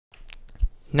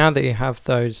Now that you have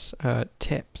those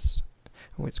tips,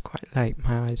 oh, it's quite late,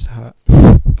 my eyes hurt.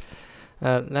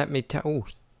 Let me tell. Oh,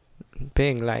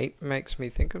 being late makes me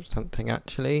think of something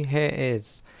actually. Here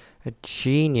is a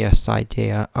genius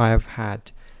idea I've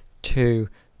had to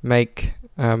make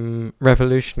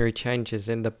revolutionary changes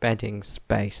in the bedding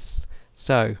space.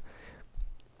 So,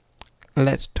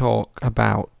 let's talk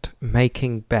about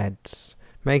making beds.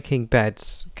 Making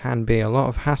beds can be a lot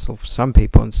of hassle for some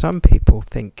people, and some people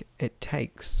think it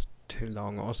takes too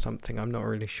long or something. I'm not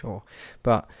really sure,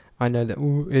 but I know that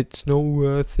it's not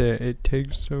worth it. It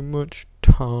takes so much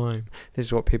time. This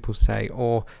is what people say.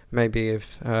 Or maybe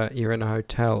if you're in a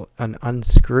hotel, an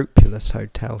unscrupulous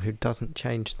hotel who doesn't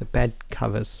change the bed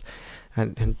covers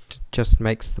and just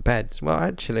makes the beds. Well,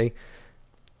 actually,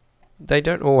 they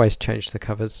don't always change the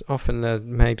covers. Often the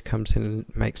maid comes in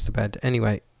and makes the bed.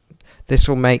 Anyway, this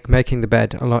will make making the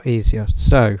bed a lot easier.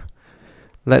 So,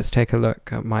 let's take a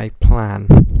look at my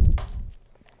plan.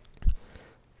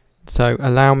 So,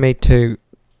 allow me to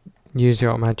use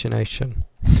your imagination.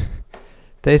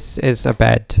 This is a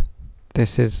bed.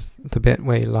 This is the bit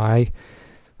where you lie.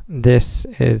 This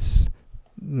is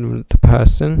the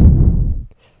person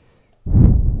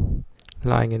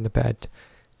lying in the bed.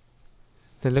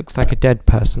 It looks like a dead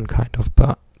person, kind of,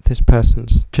 but this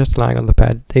person's just lying on the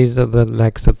bed. These are the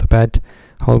legs of the bed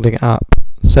holding it up.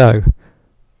 So,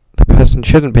 the person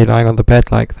shouldn't be lying on the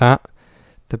bed like that.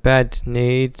 The bed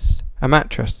needs a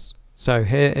mattress. So,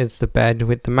 here is the bed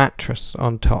with the mattress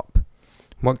on top.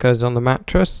 What goes on the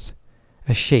mattress?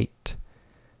 A sheet.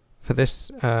 For this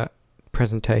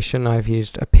presentation, I've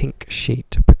used a pink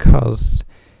sheet because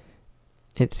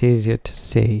it's easier to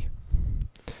see.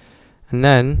 And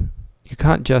then, you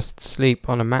can't just sleep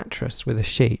on a mattress with a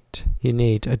sheet. You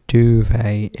need a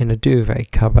duvet in a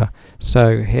duvet cover.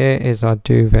 So here is our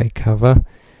duvet cover.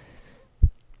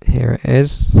 Here it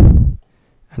is.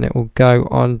 And it will go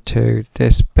onto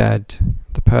this bed.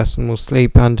 The person will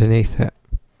sleep underneath it.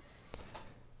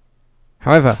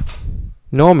 However,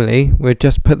 normally we'd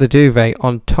just put the duvet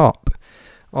on top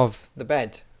of the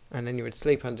bed and then you would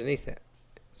sleep underneath it.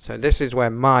 So this is where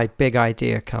my big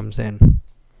idea comes in.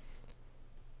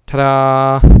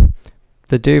 Ta-da!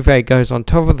 The duvet goes on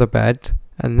top of the bed,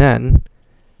 and then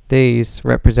these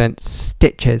represent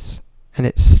stitches, and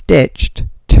it's stitched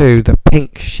to the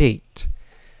pink sheet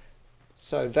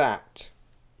so that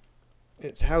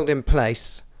it's held in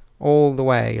place all the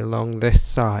way along this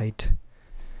side.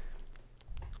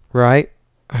 Right?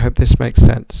 I hope this makes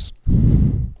sense.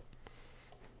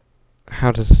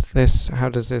 How does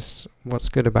this, what's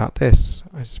good about this,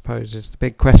 I suppose, is the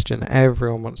big question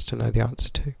everyone wants to know the answer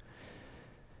to.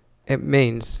 It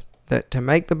means that to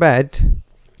make the bed,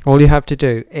 all you have to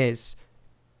do is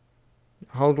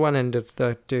hold one end of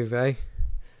the duvet.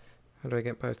 How do I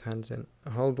get both hands in?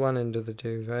 Hold one end of the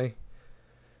duvet.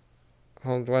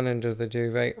 Hold one end of the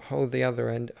duvet, hold the other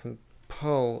end, and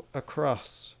pull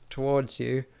across towards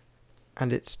you,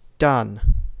 and it's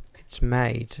done. It's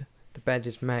made. The bed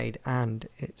is made, and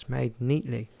it's made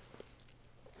neatly.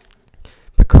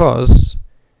 Because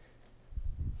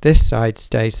this side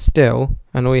stays still,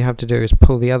 and all you have to do is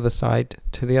pull the other side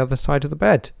to the other side of the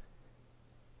bed.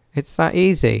 It's that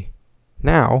easy.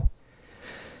 Now,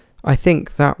 I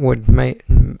think that would make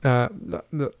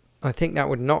that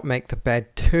would not make the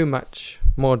bed too much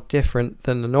more different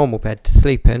than the normal bed to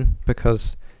sleep in,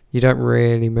 because you don't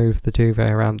really move the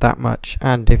duvet around that much,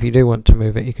 and if you do want to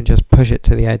move it, you can just push it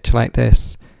to the edge like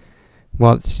this,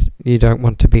 whilst you don't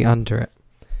want to be under it,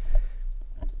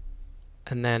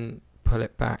 and then pull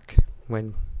it back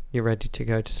when you're ready to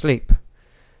go to sleep.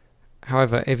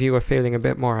 However, if you were feeling a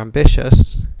bit more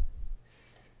ambitious,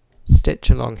 stitch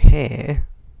along here,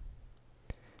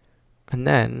 and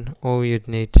then all you'd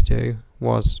need to do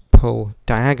was pull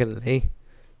diagonally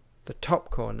the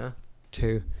top corner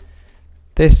to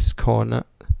this corner.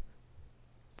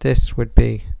 This would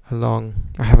be along,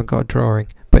 I haven't got a drawing,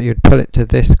 but you'd pull it to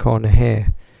this corner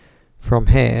here. From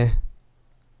here,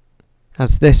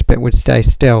 as this bit would stay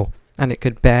still, and it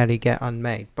could barely get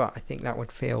unmade, but I think that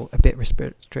would feel a bit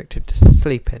restricted to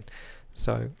sleep in,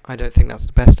 so I don't think that's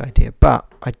the best idea. But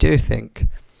I do think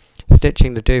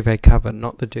stitching the duvet cover,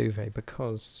 not the duvet,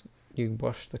 because you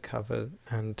wash the cover,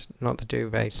 and not the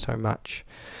duvet so much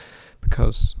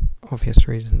because obvious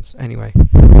reasons. Anyway,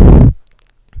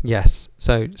 yes,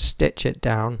 so stitch it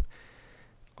down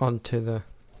onto the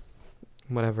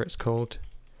whatever it's called,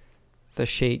 the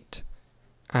sheet,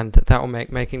 and that will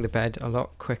make making the bed a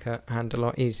lot quicker and a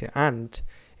lot easier, and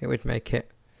it would make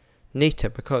it neater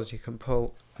because you can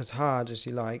pull as hard as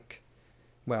you like.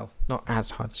 Well, not as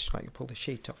hard as you like, you pull the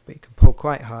sheet off, but you can pull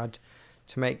quite hard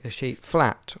to make the sheet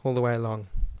flat all the way along.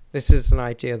 This is an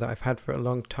idea that I've had for a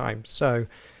long time, so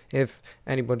if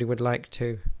anybody would like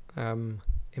to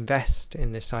invest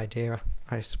in this idea,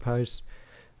 I suppose,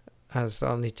 as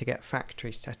I'll need to get a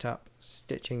factory set up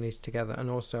stitching these together, and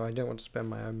also I don't want to spend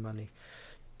my own money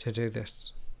to do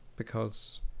this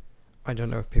because I don't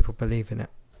know if people believe in it.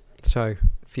 So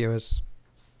viewers,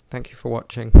 thank you for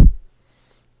watching.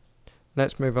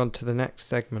 Let's move on to the next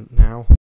segment now.